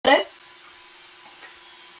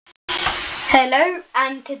Hello,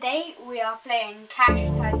 and today we are playing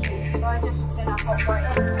Cash Tycoon, so I'm just gonna hop right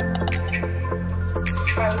in.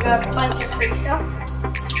 Right, we got a bunch of free stuff.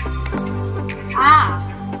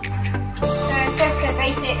 So it's just a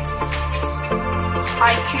basic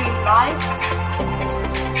Tycoon live.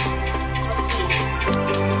 Let's see.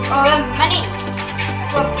 Oh, money!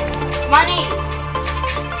 Look, money!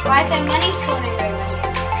 Why is there money spawning over here?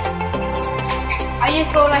 I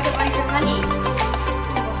just got like a bunch of money.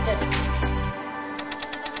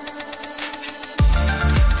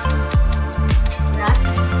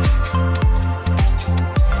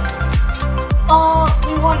 Oh,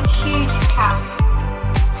 we want huge cash.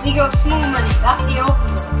 We got small money, that's the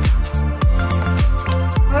opposite.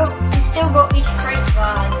 Well, we still got these crates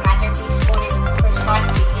that randomly spawning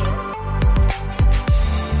precisely here.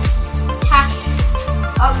 Cash,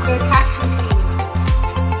 upgrade cash machine.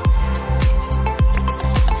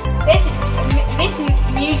 This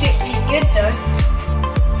music is good though.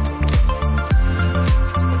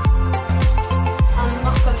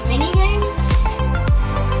 Unlock a mini game.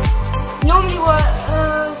 Normally,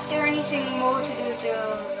 is there anything more to do to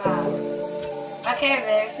that? Okay,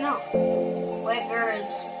 there's not. Wait, there is.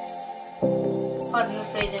 I'll just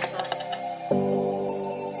say this first.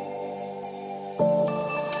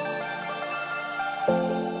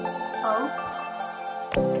 Oh.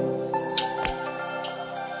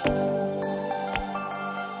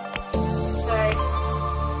 So,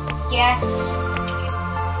 yes.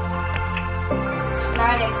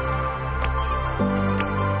 Sliding.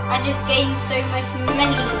 I just gained so much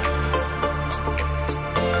money.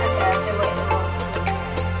 Okay, I have to wait a while.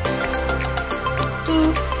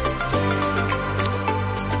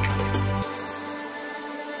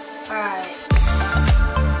 Alright.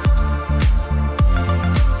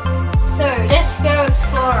 So, let's go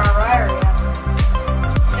explore our area.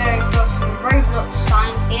 So, we've got some Roblox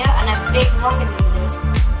signs here and a big rocket lizard.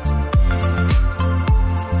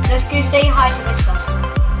 Let's go say hi to this person.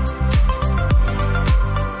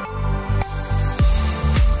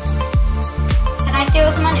 Steal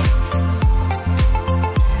his money.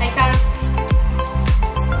 I can't.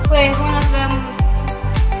 Wait, one of them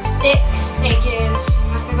 6 pages.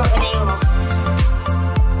 I forgot the name of.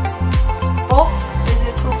 Bob? Is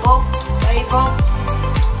it called Bob? Hey Bob.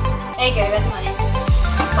 There you go, that's money.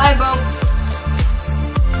 Bye Bob.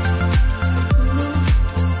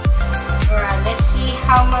 Alright, let's see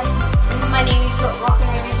how much money we've got rocking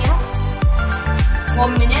over here.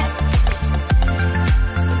 1 minute.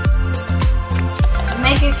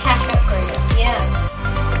 Make a cash upgrade, yeah.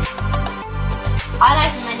 I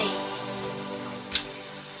like money.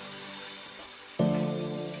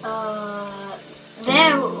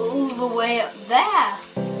 They're all the way up there.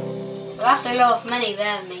 That's a lot of money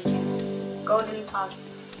they're making. Golden target.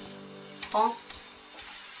 Huh?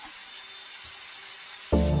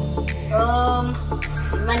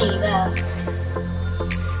 Money there.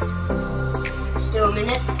 Still a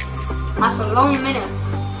minute. That's a long minute.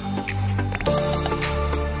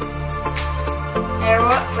 Air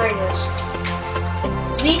upgraders.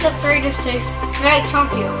 These upgraders too. Very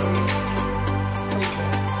chunky upgraders.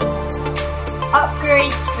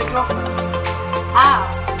 Upgrade the dropper.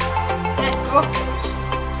 They're droppers.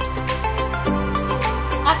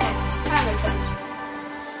 Okay, that makes sense.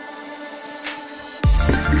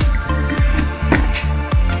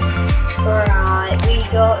 Right, we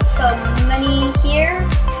got some money here.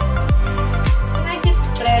 Can I just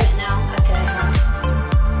clear it now?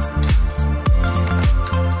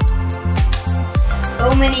 So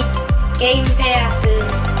many game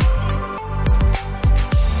passes.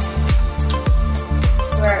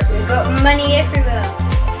 Right, we've got money everywhere.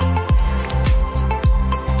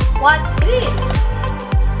 What's this?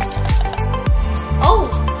 Oh!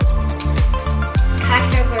 Cash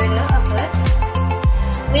upgrader, okay.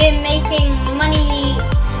 We're making money.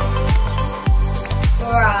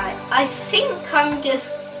 Right, I think I'm just...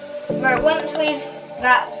 Right, once we've...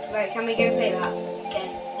 Right, can we go play that? Okay.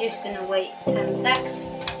 Just gonna wait 10 seconds.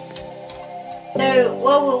 So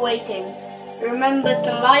while we're waiting, remember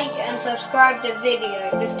to like and subscribe to the video.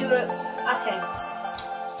 Let's do it. Okay.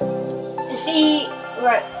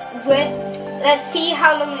 Let's see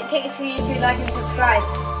how long it takes for you to like and subscribe.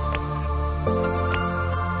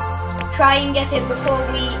 Try and get it before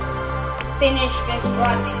we finish this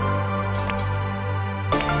run.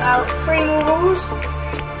 About 3 more rules.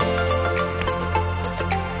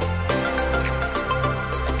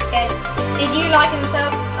 Did you like and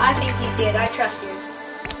sub? I think you did. I trust you.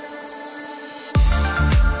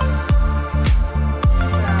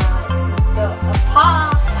 Right, we got a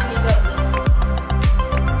path and we got this.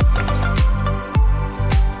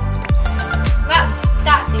 That's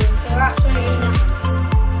actually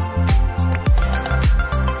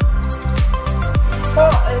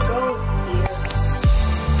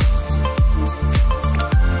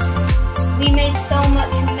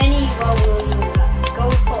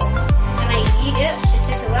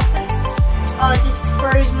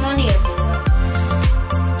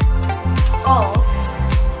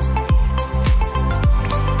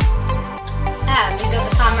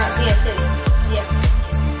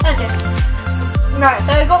Right,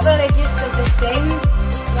 so I got the gist of this game,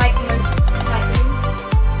 like most Tycoons.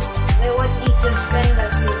 They want you to spend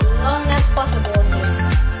as long as possible on it.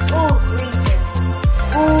 Ooh, green trail.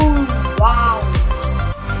 Ooh, wow.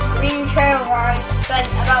 Green trail where I spent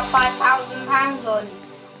about £5,000 on.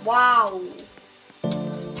 Wow.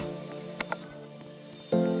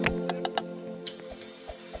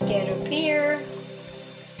 Get up here.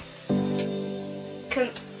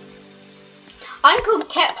 I'm called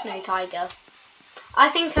Techno Tiger. I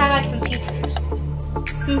think I like computers.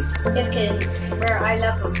 Just kidding. Bro, I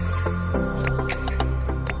love them.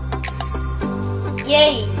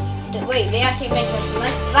 Yay! Wait, they actually make us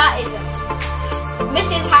money? That isn't. This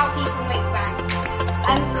is how people make bank.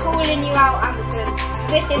 I'm calling you out, Amazon.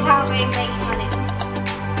 This is how they make money.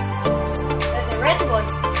 There's a red one.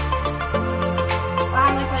 Well,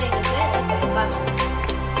 how much money does it? Okay, bye.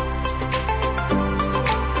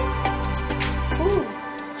 Ooh.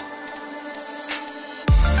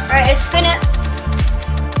 Alright, let's spin it.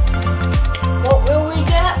 What will we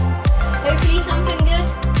get? Hopefully something good.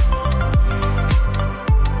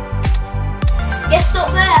 Yes, stop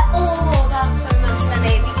there. Oh, that's so much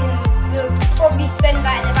money. We'll probably spend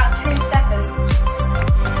that in about 2 seconds.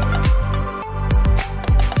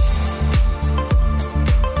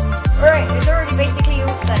 Alright, it's already basically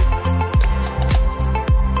all spent.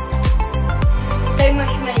 So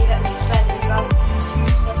much money that we spent in about 2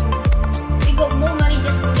 seconds. We got more money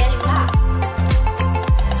just for getting that.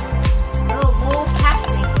 Oh, more cash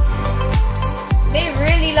making. They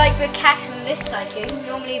really like the cash in this Tycoon.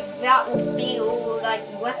 Normally that will be all like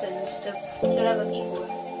weapons to kill other people.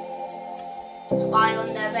 Spy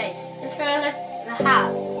on their base. Just for the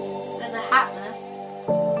hat. There's a hat there.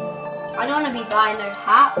 I don't want to be buying no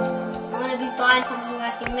hat. I want to be buying something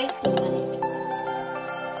that can make some money.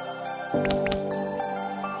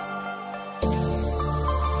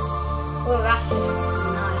 Oh, that's just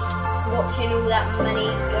nice. Watching all that money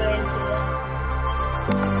go into it.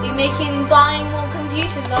 You're making buying more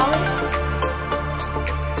computers, are we?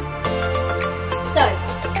 So,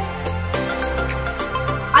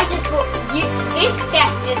 I just bought this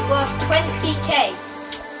desk is worth 20k.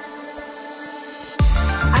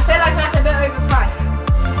 I feel like that's a bit overpriced.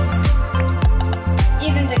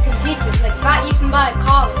 Even the computers, like that, you can buy a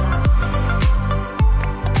car with that.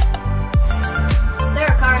 Is there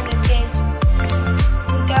a car in this game?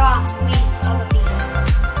 We go ask these other people.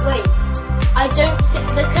 Wait, I don't think,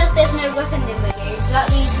 because there's no weapons in the game, that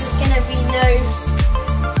means there's gonna be no,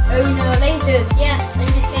 oh no, lasers. Yes, I'm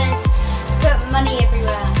just gonna put money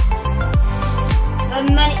everywhere.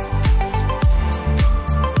 Money.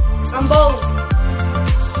 I'm bold.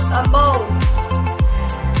 I'm bold.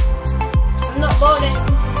 I'm not bolding.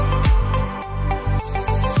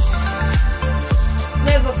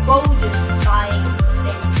 We're the boldest buying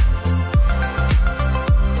thing.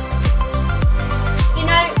 You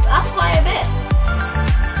know, that's quite a bit.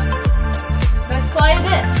 That's quite a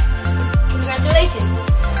bit. Congratulations.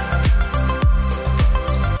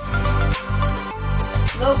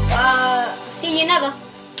 Well, see you never.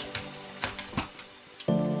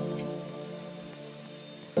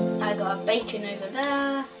 I got a bacon over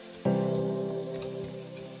there.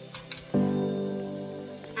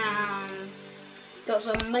 Got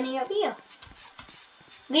some money up here.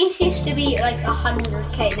 These used to be like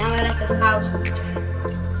 100k, now they're like 1,000.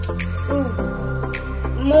 Ooh.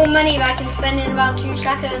 More money that I can spend in about 2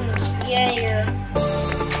 seconds. Yay. Is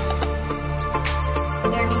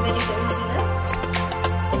there anybody that will do that?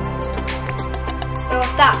 Oh,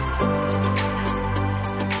 what's that?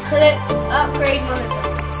 Click upgrade monitor.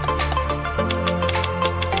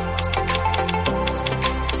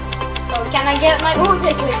 Oh, can I get my auto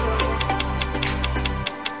click one?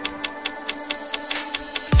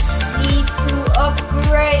 Need to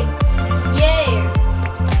upgrade. Yay.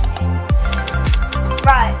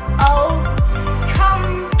 Right, I'll come.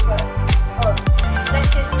 Oh, let's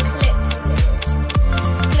just click this.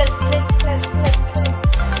 Click, click, click, click, click.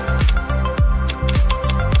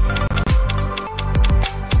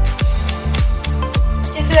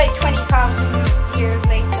 It's like 20,000 years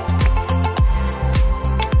later.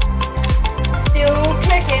 Still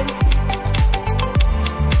clicking.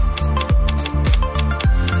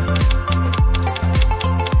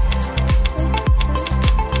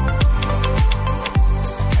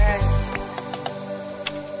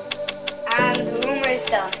 And we're almost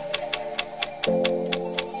done.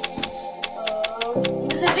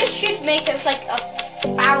 So this should make us like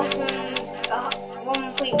 1,000,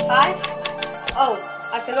 1.5. Oh,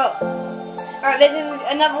 I forgot. Alright, this is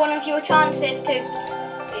another one of your chances to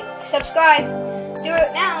subscribe. Do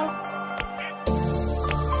it now.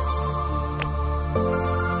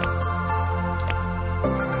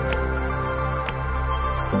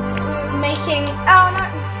 waiting. Oh no!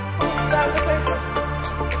 Look over.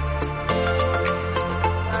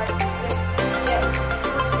 Right, just get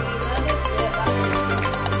reloaded.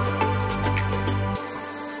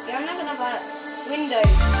 Yeah, I'm not gonna buy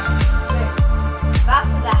Windows. Look,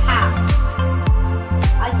 that's the hack.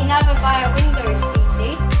 I can either buy a Windows PC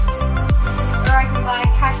or I can buy a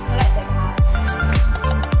cash collector hack.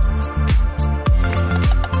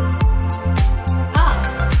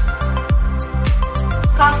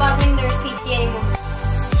 Can't buy Windows PC anymore.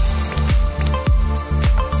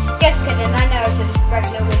 Just kidding, I know it's just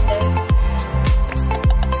regular Windows.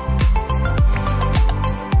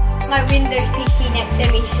 My Windows PC next to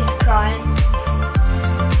me is just crying.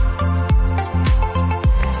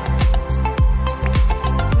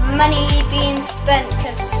 Money being spent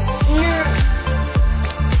because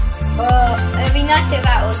it'd be nice if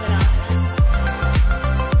that wasn't enough.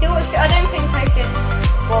 I don't think I should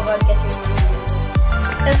bother getting money.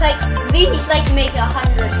 It's like, these like make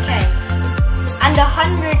 100k. And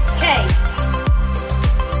 100k.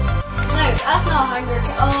 No, that's not 100k.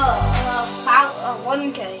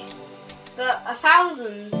 1k. But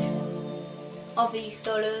 1,000 of these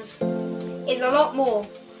dollars is a lot more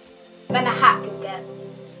than a hat you'll get.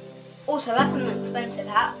 Also, that's an expensive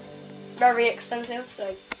hat. Very expensive,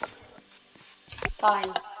 so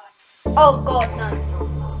fine. Oh god, no.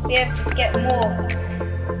 We have to get more.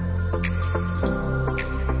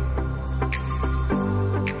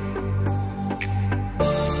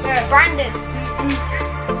 Branded.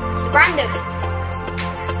 Branded.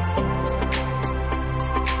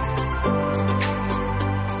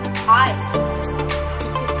 Hi.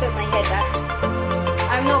 Just put my head back.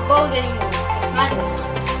 I'm not bald anymore. It's magic.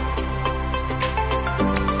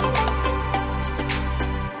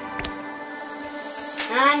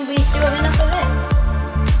 And we still have enough of it.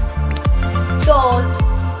 God.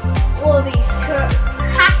 All these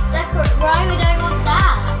why would I want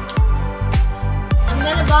that? I'm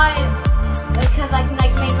gonna buy it because I can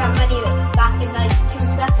like make that money back in like 2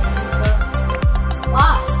 seconds, but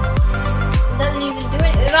why? It doesn't even do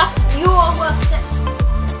it. You are worth it.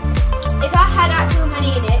 If I had actual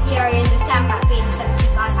money in it, yeah, I understand that being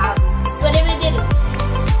 75,000. But if it didn't,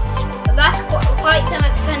 that's quite some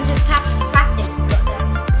expensive plastic you got there.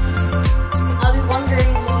 I'll be wondering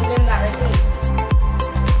what was in that receipt.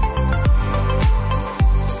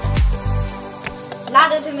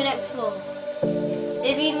 Ladder to the next floor.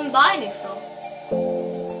 Did we even buy a new floor?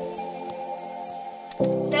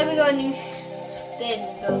 So we got a new spin,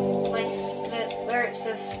 but where it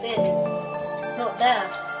says spin, it's not there.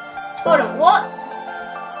 Hold on, what?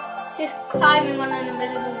 She's climbing on an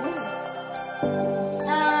invisible wall.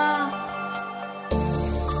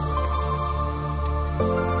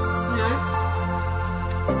 No.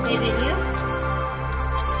 Maybe here?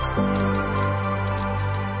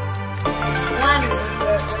 I don't know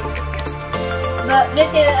where it went. But this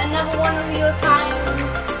is another one of your times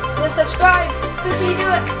to subscribe. Quickly do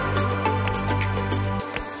it.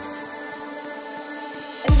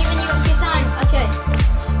 I'm giving you up your time. Okay.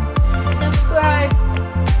 Subscribe.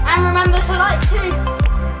 And remember to like too.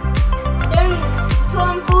 Don't put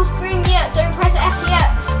on full screen yet. Don't press F yet.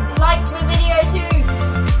 Like the video too.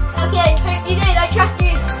 Okay, hope you did. I trust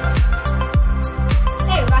you.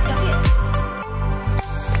 Hey, we're back up here.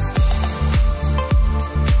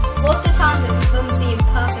 What's the chances of them being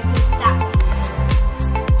perfectly stacked?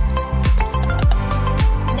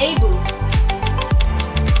 Label.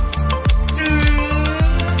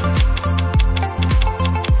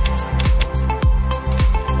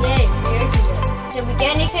 Yay, we opened it. Did we get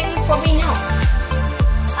anything? Probably not.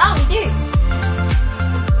 Oh, we do.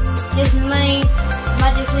 This money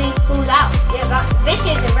magically pulls out. Yeah, this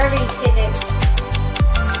is a very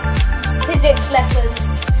physics lesson.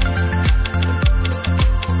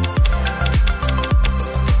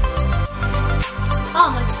 Oh,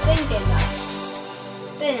 my spin came back.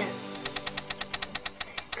 Spin it.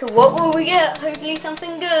 Cool, what will we get? Hopefully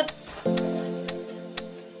something good.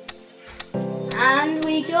 And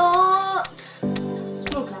we got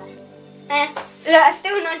small class. That's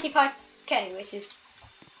still 95k, which is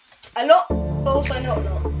a lot, but also not a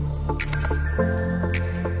lot.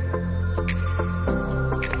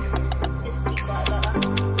 Just keep that like that.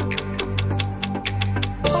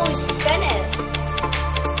 Oh, we spin it.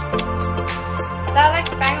 That like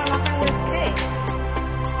bang on 100k.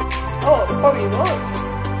 Oh, it probably was.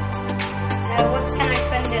 What can I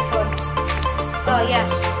spend this on? Oh yes.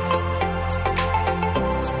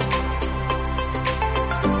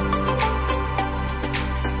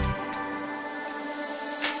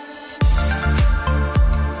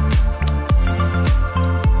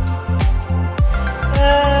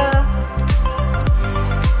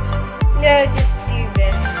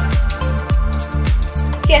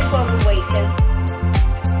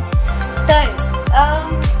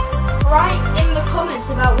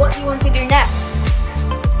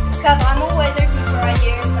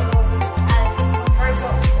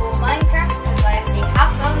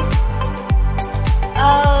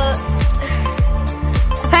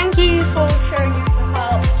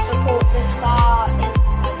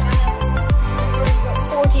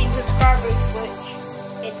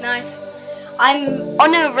 I'm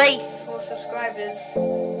on a race for subscribers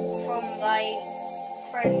from my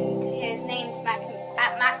friend. His name's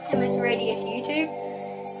at Maximus Radius YouTube.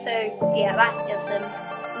 So yeah, that's just I'm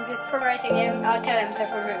just promoting him. I'll tell him to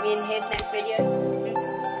promote me in his next video.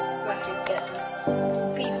 To get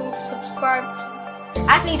some people subscribe.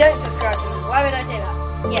 Actually, don't subscribe to me. Why would I say that?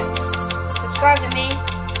 Yeah, subscribe to me.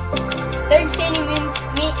 Don't say anything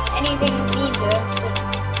either. Just,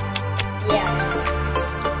 yeah,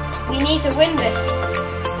 we need to win this.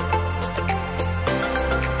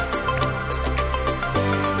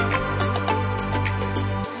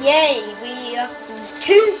 Yay! We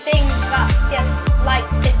two things that just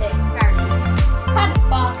likes physics apparently. Fun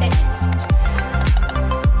bargain.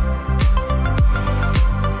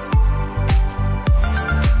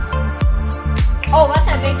 Oh, that's a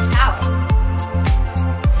big tower.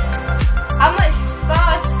 How much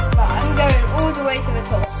faster? I'm going all the way to the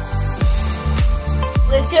top.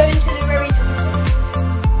 We're going to the very top of this.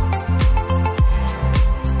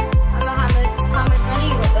 I don't know how much money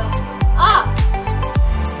you got there. Ah!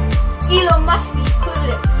 Elon must be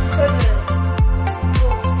equivalent. Well,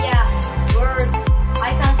 yeah, words.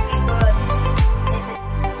 I can't speak words. Listen,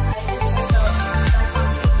 I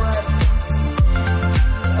can't speak words.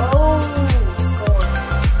 Oh.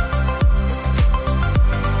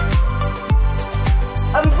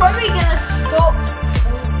 I'm probably gonna stop.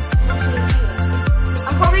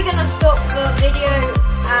 I'm probably gonna stop the video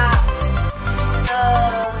at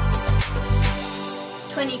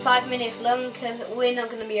 25 minutes long because we're not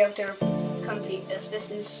gonna be able to complete this. This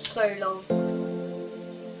is so long.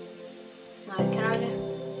 No, can I just?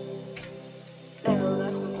 No,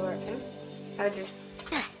 that's not working. I'll just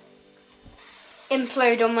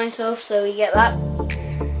implode on myself so we get that.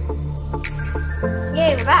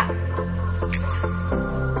 Yay, we're back.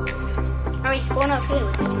 We spawn up here,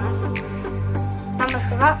 which is nice. How much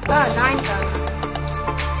of that? Oh, 9,000.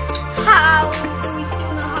 How do we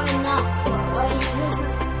still not have enough?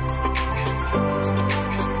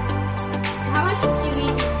 How much do we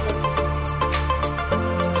need?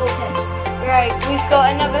 Okay. Right, we've got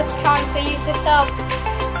another chance for you to sub.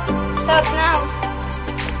 Sub now.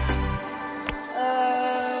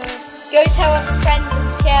 Go tell a friend to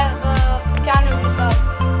share the channel with us.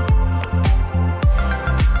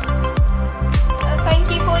 Thank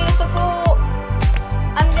you for your support.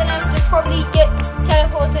 I'm gonna just probably get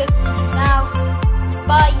teleported now.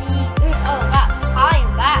 Bye. Oh, I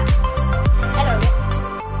am back. Hello.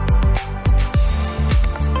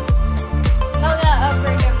 Not gonna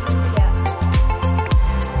upgrade them yet.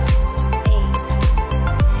 Hey.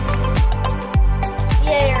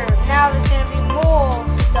 Yeah, now there's gonna be more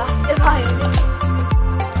stuff to buy.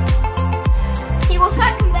 See, what's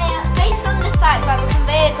that conveyor? Based on the fact that the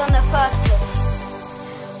conveyor's on the first floor.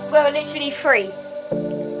 Well, literally free.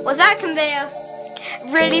 Was that conveyor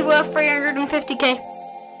really worth 350k?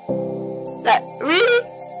 That really?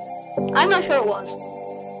 I'm not sure it was,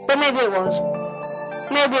 but maybe it was.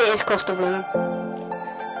 Maybe it is cost of living.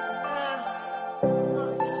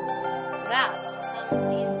 That.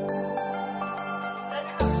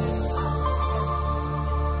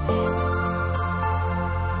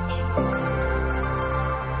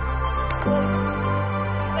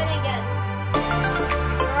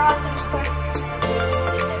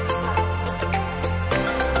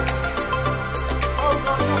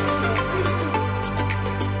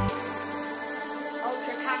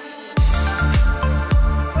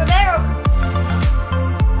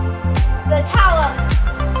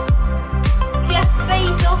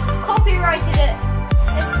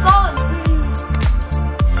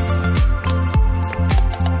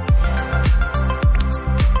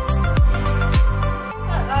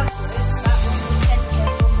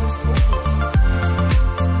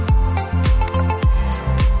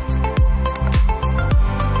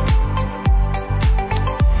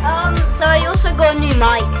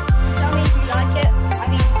 Mic. Tell me if you like it. I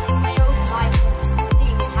mean, my old mic didn't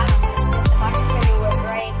even have a mic. If I can show you what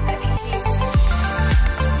brain, let me see.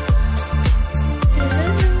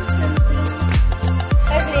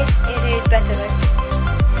 Hopefully it is better though.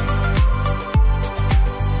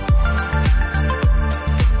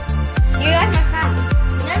 Do you like my crown?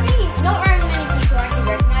 Not very many people actually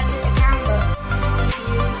recognize this account, but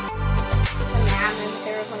CPU, some RAM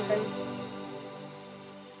or something.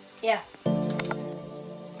 Yeah.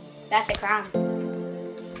 That's a crown.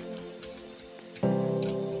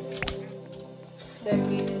 So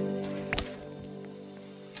good.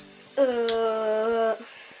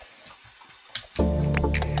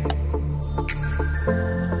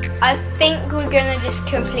 I think we're gonna just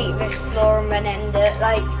complete this floor and then end it.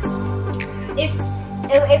 Like,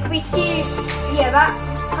 if we see, yeah, that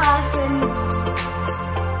persons.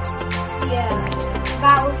 Yeah,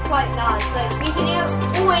 that was quite large. Like we can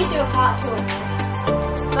always do a part 2 of this,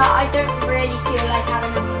 but I don't really feel like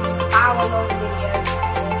having an hour-long video.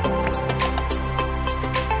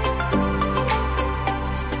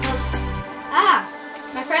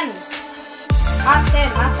 My friends. Ask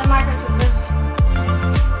him, ask the Microsoft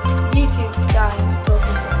YouTube guy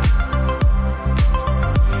talking to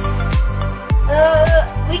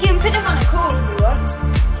him. We can put him on a call if we want.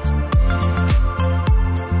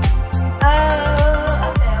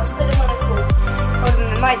 Okay, I'll put him on a call. Hold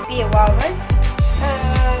on, it might be a while though.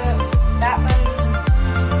 That one.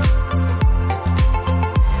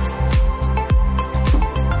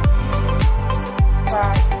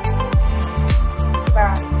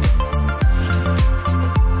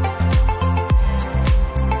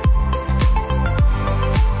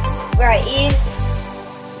 Right, he's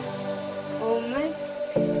almost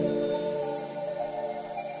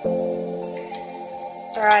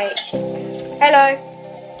right. Hello,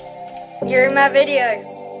 you're in my video.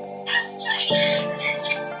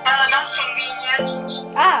 That's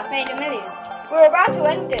convenient. Ah, made a million. We're about to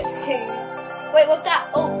end it soon. Wait, what's that?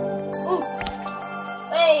 Oh,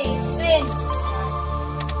 wait, spin.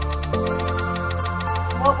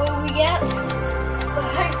 What will we get?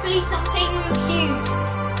 Hopefully something cute.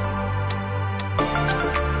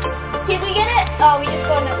 Did we get it? Oh, we just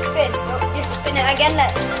got another spin. Oh, just spin it again.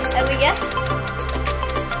 Let we get.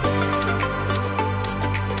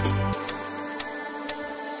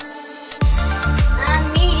 And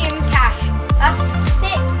medium cash. That's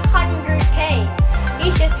 600k.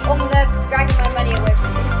 He's just on the dragging my money away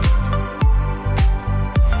from me.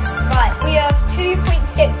 Right, we have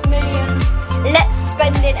 2.6 million. Let's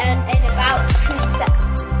spend it in about 2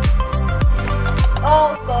 seconds.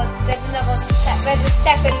 Oh god, there's another there's a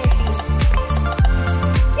second machine.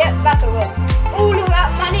 Yep, that's all good. All of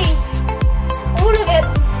that money. All of it.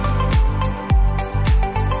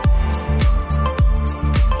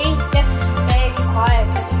 He's just staying quiet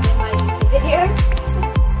because he's in my YouTube video.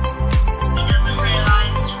 He doesn't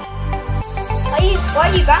realise. Why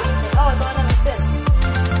are you bouncing? Oh, I got another spin.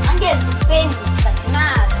 I'm getting spins like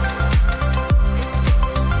mad.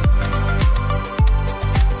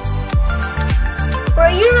 Bro,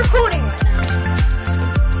 are you recording right now?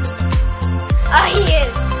 Ah, he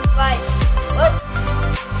is. Right. Well,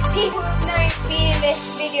 people who've been in this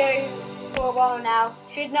video for a while now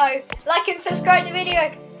should know. Like and subscribe to the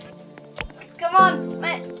video. Come on,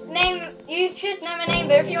 my name. You should know my name,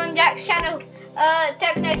 but if you're on Jack's channel, it's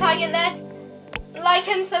Tycoon. Like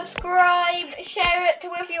and subscribe. Share it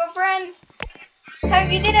with your friends. Hope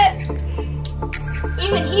you did it.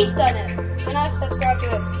 Even he's done it, and I've subscribed to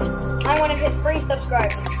him. I'm one of his free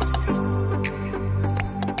subscribers.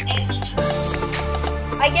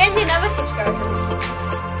 I gained another subscriber.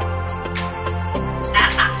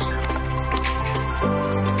 That's actually.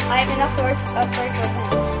 I have enough to upgrade my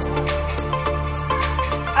points.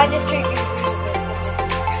 I just treat you really good.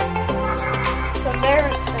 So very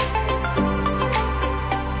expensive.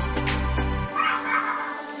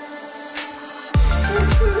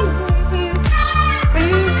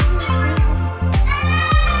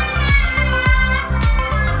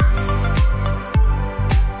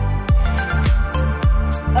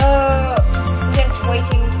 Just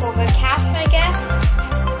waiting for the cash, I guess.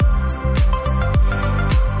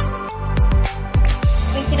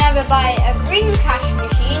 We can either buy a green cash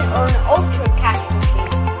machine or an ultra cash machine.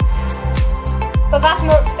 But that's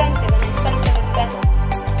more expensive, and expensive is better.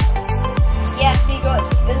 Yes, we got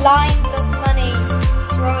lines of money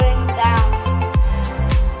rolling down.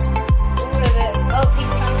 All of it. Oh,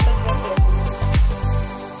 he's trying to put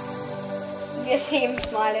it. You see him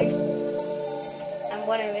smiling. And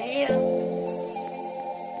one over here.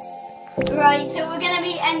 Right, so we're going to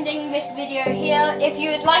be ending this video here. If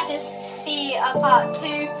you would like to see a part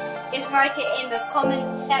 2, just write it in the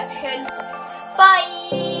comments section.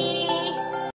 Bye!